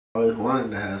I always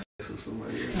wanted to have sex with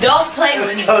somebody. Don't play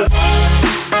with me.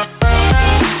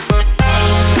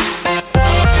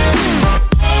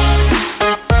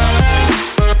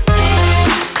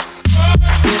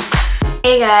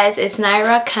 Hey guys, it's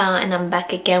Naira Count and I'm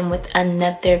back again with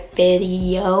another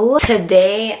video.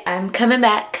 Today I'm coming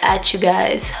back at you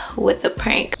guys with a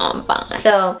prank on Vaughn.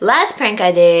 So last prank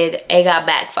I did, it got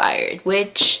backfired,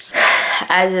 which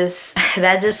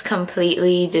that just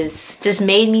completely just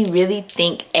made me really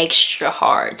think extra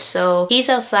hard. So he's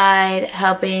outside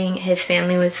helping his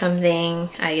family with something,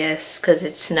 I guess because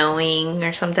it's snowing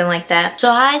or something like that. So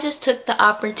I just took the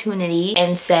opportunity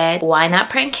and said, why not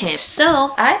prank him?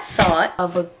 So I thought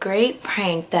of a great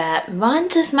prank that Vaughn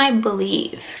just might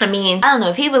believe. I mean, I don't know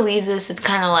if he believes this, it's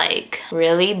kind of like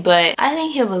really, but I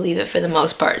think he'll believe it for the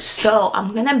most part. So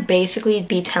I'm gonna basically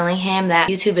be telling him that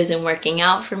YouTube isn't working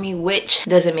out for me, which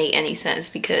doesn't make any sense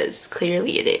because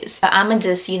clearly it is. But I'm gonna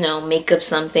just, you know, make up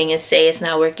something and say it's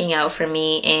not working out for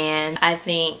me and I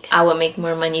think I would make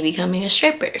more money becoming a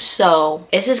stripper. So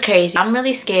this is crazy. I'm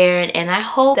really scared and I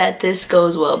hope that this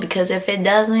goes well, because if it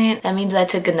doesn't, that means I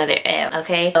took another L,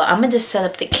 okay? So I'm gonna just set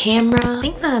up the camera. I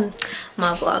think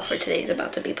my vlog for today is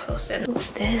about to be posted.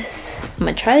 This, I'm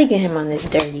gonna try to get him on this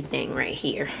dirty thing right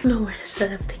here. I don't know where to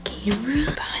set up the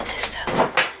camera behind this stuff.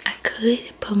 I could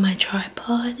put my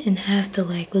tripod and have the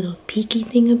like little peeky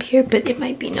thing up here, but it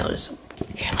might be noticeable.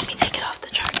 Here, let me take it off the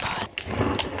tripod.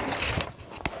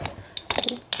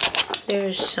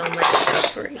 There's so much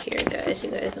stuff right here, guys.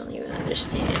 You guys don't even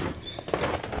understand.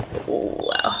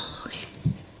 Wow. Okay.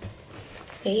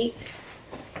 Wait.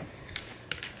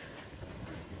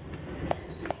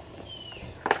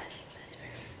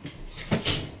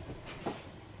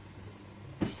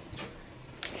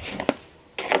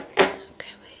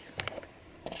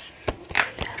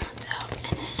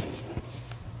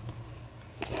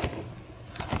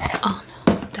 Oh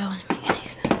no, that wouldn't make any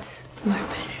sense. More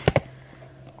better.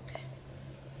 Okay.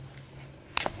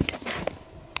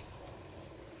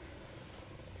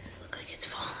 Look like it's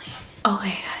falling. Okay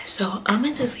guys, so I'm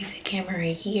gonna just leave the camera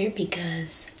right here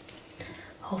because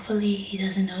hopefully he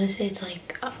doesn't notice it. It's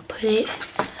like, I'll put it.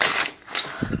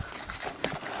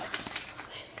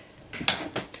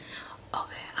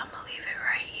 Okay, I'm gonna leave it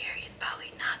right here. He's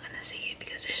probably not gonna see it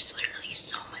because there's literally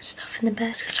so much stuff in the back.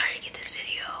 It's gonna start to get this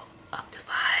video up to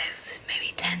 5,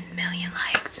 maybe 10 million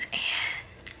likes and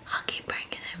I'll keep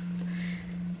pranking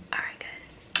him. Alright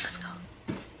guys, let's go.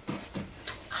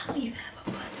 I don't even have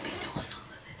a butt to be doing all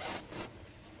of this.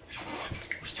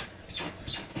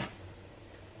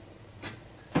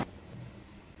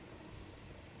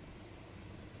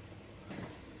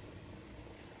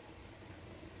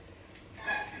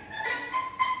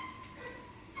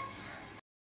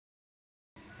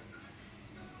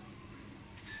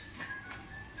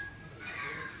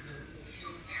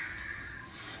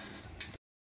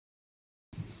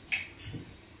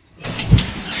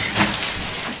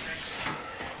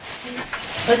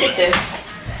 Look at this.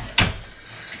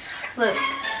 Look.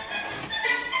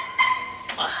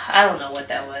 I don't know what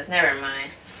that was. Never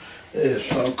mind. It's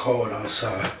so cold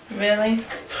outside. Really?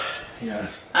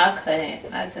 Yes. I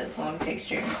couldn't. I took one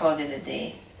picture and called it a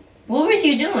day. What were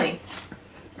you doing?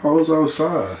 I was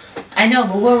outside. I know,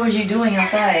 but what was you doing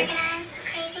outside?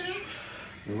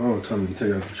 Your mama told me to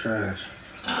take out the trash.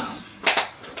 Oh.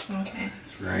 Okay.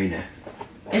 It's raining.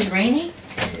 It's raining?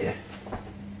 Yeah.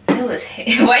 It was.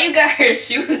 Why you got her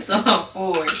shoes on for?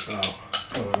 Oh.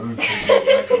 Let me take that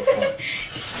back and forth.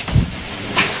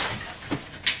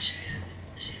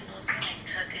 She loves when I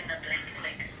tuck in the blanket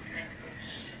like.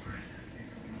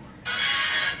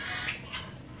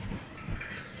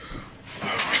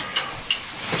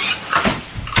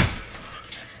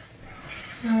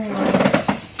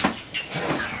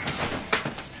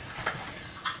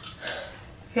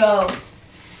 Yo.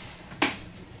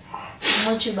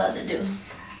 What you about to do?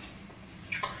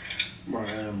 I'm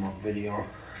editing my video.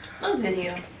 What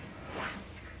video?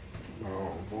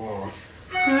 Oh, vlog.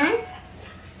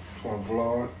 My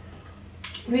vlog.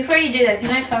 Before you do that, can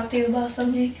I talk to you about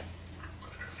something?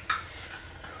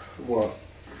 What?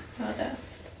 About that.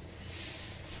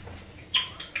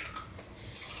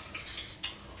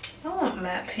 I want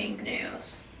matte pink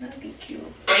nails. That'd be cute.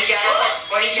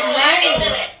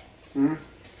 Hmm?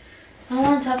 I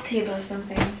want to talk to you about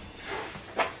something.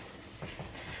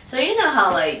 So you know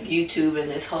how like YouTube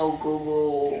and this whole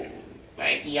Google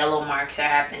like yellow marks are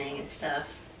happening and stuff.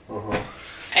 Uh-huh.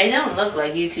 It don't look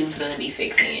like YouTube's gonna be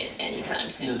fixing it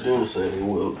anytime soon. The dude said it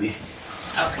will be.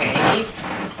 Okay,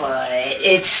 but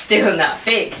it's still not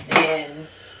fixed and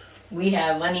we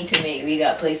have money to make. We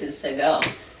got places to go.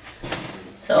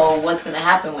 So what's gonna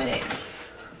happen with it?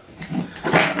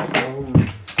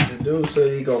 dude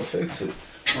said he gonna fix it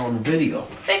on the video.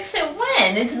 Fix it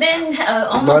when? It's been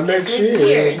almost a next good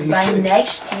year, year. By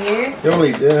next year? It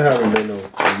haven't been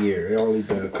a year. It only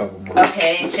been a couple months.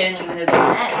 Okay, it shouldn't even have been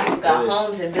that. People got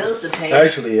homes and bills to pay.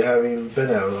 Actually, it haven't even been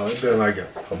that long. It's been like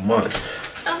a month.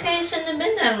 Okay, it shouldn't have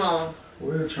been that long.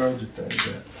 Where the charger thing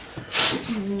at?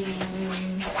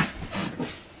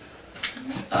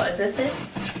 Oh, is this it?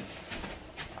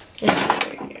 It's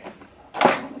right here.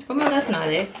 Oh no, that's not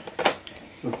it.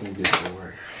 I think this will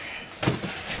work.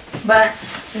 But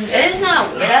it's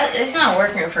not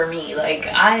working for me.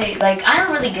 I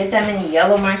don't really get that many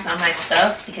yellow marks on my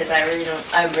stuff because I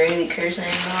rarely curse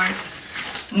anymore.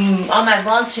 On my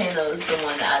vlog channel is the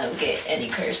one that I don't get any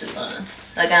curses on.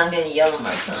 Like I don't get any yellow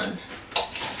marks on.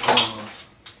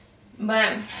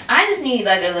 But I just need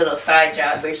like a little side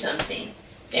job or something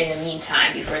in the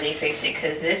meantime before they fix it,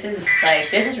 because this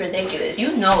is ridiculous.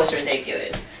 You know it's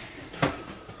ridiculous.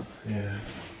 Yeah.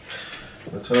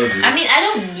 I told you. I mean, I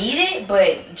don't need it,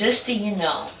 but just so you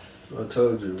know. I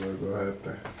told you what's gonna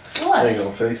happen. What? They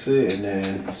gonna fix it, and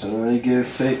then as soon as it get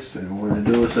fixed, and when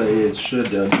the dude say it should,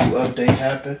 the new update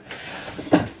happen,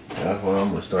 that's when I'm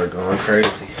gonna start going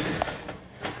crazy.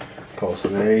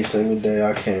 Posting every single day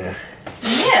I can.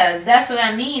 Yeah, that's what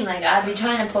I mean. Like, I be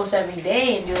trying to post every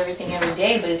day and do everything every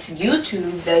day, but it's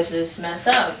YouTube that's just messed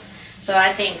up. So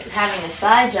I think having a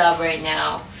side job right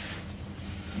now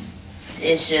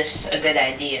is just a good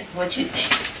idea. What you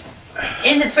think?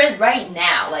 For right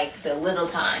now, like the little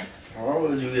time. Why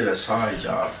would you get a side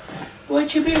job?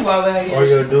 What you mean? Why would I get All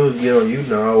you gotta do is get on you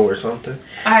now or something.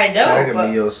 I know, That could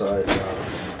be your side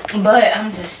job. but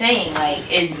I'm just saying, like,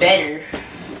 it's better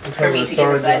for me to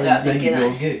get a side job than get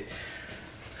on.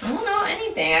 I don't know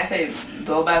anything. I could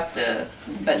go back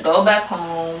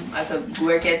home. I could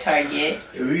work at Target.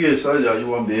 If you get a side job, you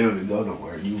won't be able to go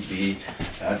nowhere. You'll be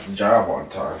at the job on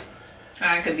time.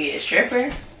 I could be a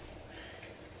stripper.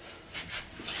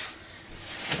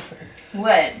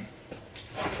 What?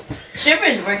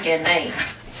 Strippers work at night,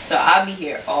 so I'll be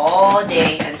here all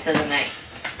day until the night.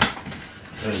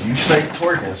 And you stay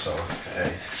twerking, so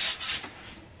hey.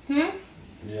 Hmm?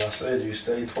 Yeah, I said you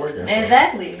stay twerking. So.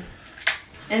 Exactly.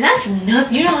 And that's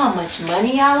nothing. You know how much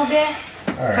money I will get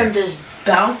from just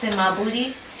bouncing my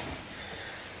booty?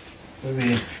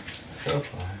 Maybe. What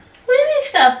do you mean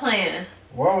stop playing?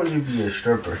 Why would you be a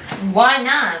stripper? Why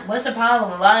not? What's the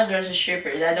problem? A lot of girls are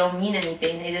strippers. That don't mean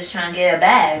anything. They just trying to get a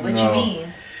bag. What you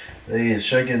mean? They is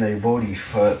shaking their booty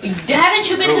foot. Haven't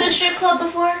you been to the strip club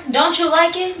before? Don't you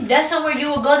like it? That's somewhere you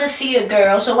would go to see a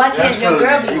girl. So why can't your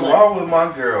girl be one? Why would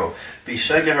my girl be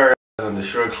shaking her ass in the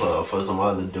strip club for some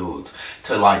other dudes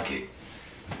to like it?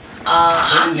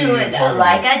 I'm doing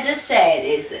like I just said.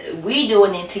 Is we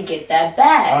doing it to get that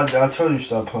bag? I told you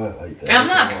stop playing like that. I'm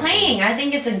not playing. I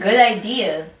think it's a good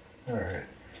idea. All right.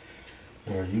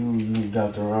 Well, you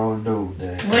got the wrong dude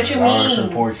then. What you I mean?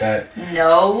 Support that.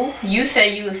 No, you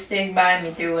said you would stick by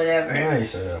me through whatever. I ain't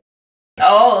said that.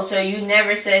 Oh, so you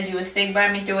never said you would stick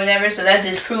by me through whatever. So that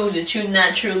just proves that you're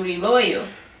not truly loyal.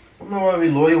 I'm not gonna be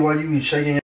loyal while you be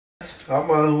shaking your ass. I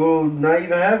might as well not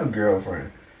even have a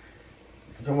girlfriend.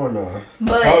 Come on now.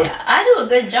 But I do a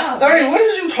good job. Daddy, what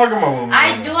is you talking about with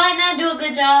me? Do I not do a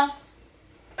good job?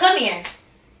 Come here.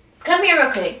 Come here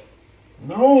real quick.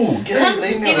 No,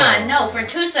 leave me alone. No, for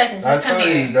 2 seconds. Just come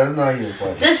here. That's not your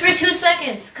fault. Just for 2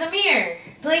 seconds. Come here,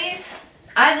 please.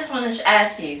 I just want to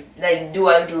ask you, like, do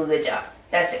I do a good job?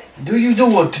 That's it. Do you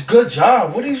do a good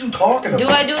job? What are you talking about? Do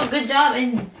I do a good job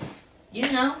in,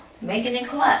 making it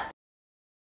clap?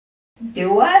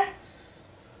 Do I?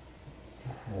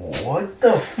 What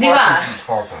the fuck are you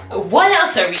talking about? What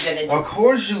else are we gonna do? Of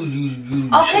course you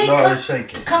okay, should know how to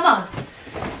shake it. Come on.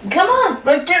 Come on.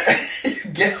 But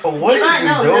what are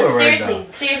you doing right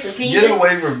now? Seriously, can you get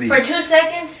away from me. For 2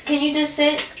 seconds, can you just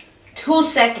sit? 2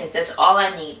 seconds, that's all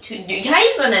I need. How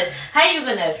you gonna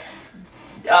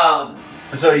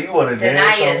So you wanna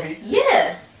dance on me?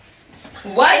 Yeah.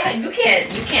 Why you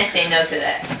can't say no to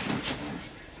that.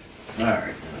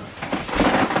 Alright.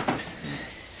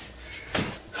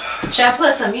 Should I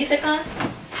put some music on?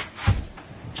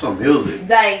 Some music?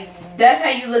 Like, that's how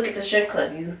you look at the strip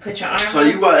club. You put your arm So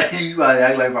you about to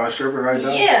act like my stripper right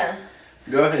now? Yeah.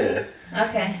 Go ahead.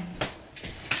 Okay.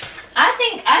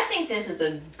 I think this is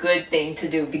a good thing to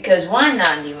do because why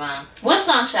not, Devon? What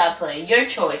song should I play? Your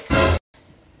choice.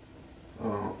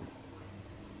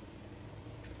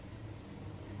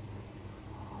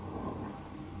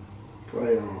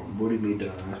 Play Booty Me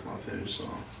Down. That's my favorite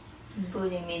song.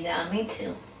 Booty Me Down. Me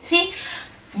too. See,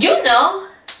 you know.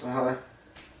 Uh-huh.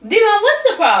 Devon, what's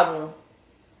the problem?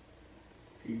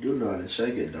 You do know how to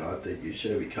shake it, though. I think you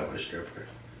should become a stripper.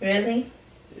 Really?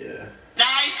 Yeah.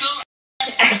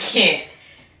 can't.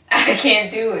 I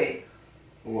can't do it.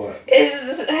 What?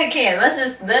 I can't.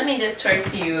 Let me just twerk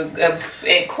to you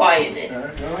and quiet it.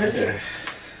 Alright, go ahead.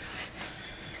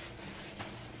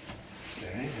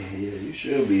 Dang, yeah, you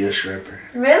should be a stripper.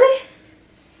 Really?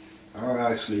 I was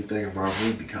actually thinking about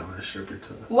me becoming a stripper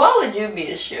too. Why would you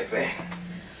be a stripper?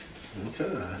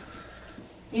 Okay.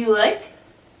 You like?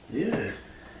 Yeah.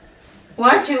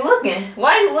 Why aren't you looking?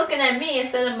 Why are you looking at me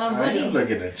instead of my I booty? am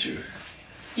looking at you.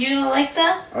 You don't like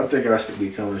that? I think I should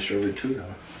become a stripper too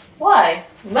though. Why?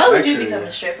 Why would you Actually, become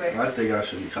a stripper? I think I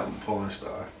should become a porn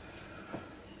star.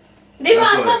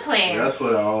 Devon, stop playing. That's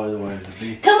what I always wanted to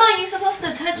be. Come on, you're supposed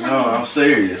to touch on me. No, I'm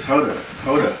serious. Hold up,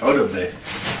 babe.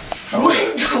 Hold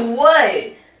up.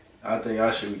 What? I think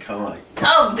I should become like.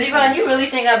 Oh, Devon, you really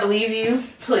think I believe you?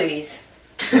 Please.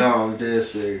 No, I'm dead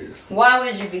serious. Why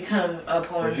would you become a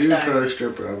porn If you star? become a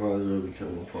stripper, I might as well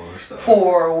become a porn star.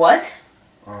 For what?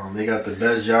 They got the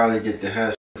best job. They get to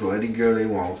have for any girl they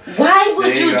want. Why would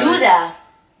They you got do it. that?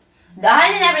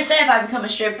 I didn't ever say if I become a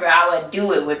stripper, I would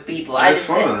do it with people. I That's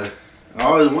just said, fine. I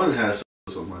always wanted to have sex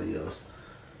with somebody else.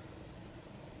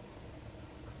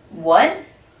 what?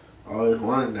 I always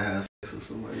wanted to have sex with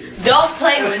somebody else. Don't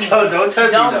play with me. No, don't touch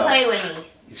me. Don't though. play with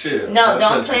me. Chill. No,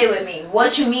 don't touch play me. with me.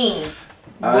 What you mean?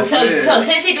 I So said-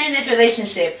 since you've been in this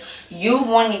relationship, you've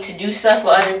wanted to do stuff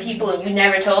with other people and you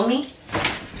never told me?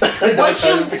 Don't What touch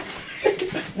you- me.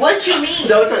 What you mean?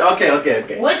 Don't touch.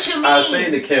 Okay. What you mean? I see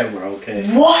the camera. Okay.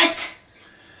 What?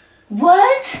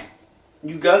 What?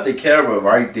 You got the camera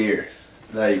right there.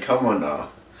 Like, come on now.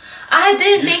 I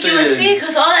didn't You think you would said- see it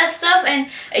because all that stuff and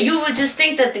you would just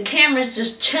think that the camera's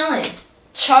just chilling,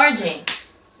 charging.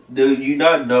 Dude, you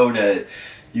not know that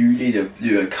you need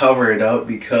to cover it up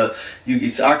because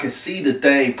I can see the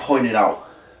thing pointed out.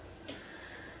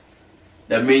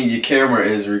 That means your camera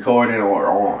is recording or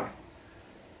on.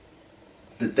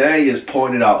 The thing is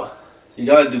pointed out. You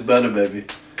gotta do better, baby.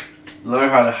 Learn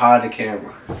how to hide the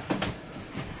camera.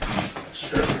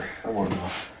 Sure. Come on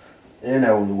now. And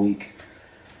that was weak.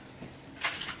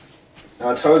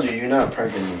 I told you, you're not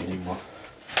pranking me anymore.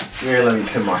 You ain't let me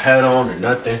put my hat on or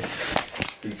nothing.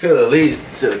 You could at least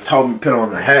told me to put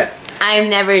on the hat.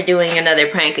 I'm never doing another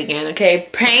prank again, okay?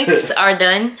 Pranks are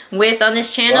done with on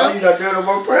this Why channel. you not doing no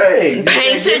more pranks?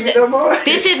 Pranks You are can't give me no more?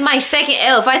 This is my second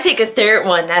L. If I take a third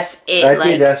one, that's it. I like,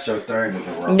 think that's your third in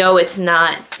a row. no, it's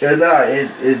not. It's not.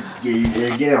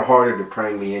 It's getting harder to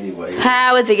prank me anyway.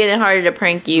 How is it getting harder to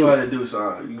prank You you? gotta do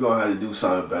something. You gonna have to do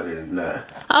something better than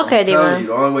that. Okay, I'm telling Devon. you,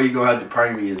 the only way you gonna have to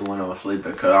prank me is when I'm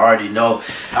sleeping, cause I already know.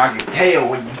 I can tell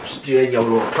when you still in your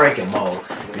little pranking mode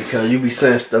because you be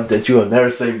saying stuff that you'll never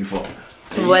say before.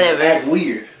 And you Whatever. act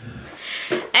weird.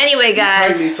 Anyway, You pranked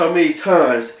guys. me so many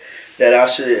times that I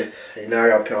should. And now I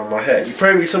gotta put on my hat. You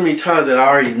pranked me so many times that I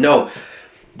already know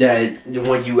that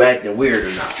when you acting weird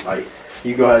or not. Like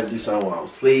you gonna have to do something when I'm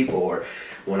asleep or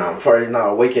when I'm first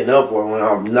not waking up or when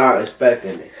I'm not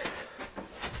expecting it.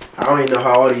 I don't even know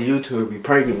how all these YouTubers be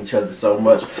pranking each other so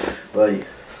much, but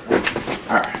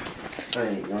alright. I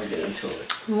ain't gonna get into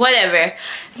it. Whatever.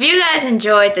 If you guys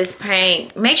enjoyed this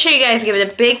prank, make sure you guys give it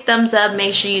a big thumbs up.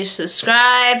 Make sure you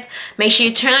subscribe. Make sure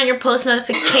you turn on your post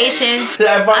notifications.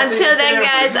 Until then,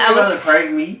 guys, I will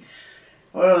prank me.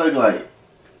 What do I look like?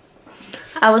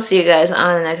 I will see you guys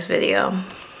on the next video.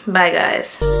 Bye,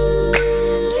 guys.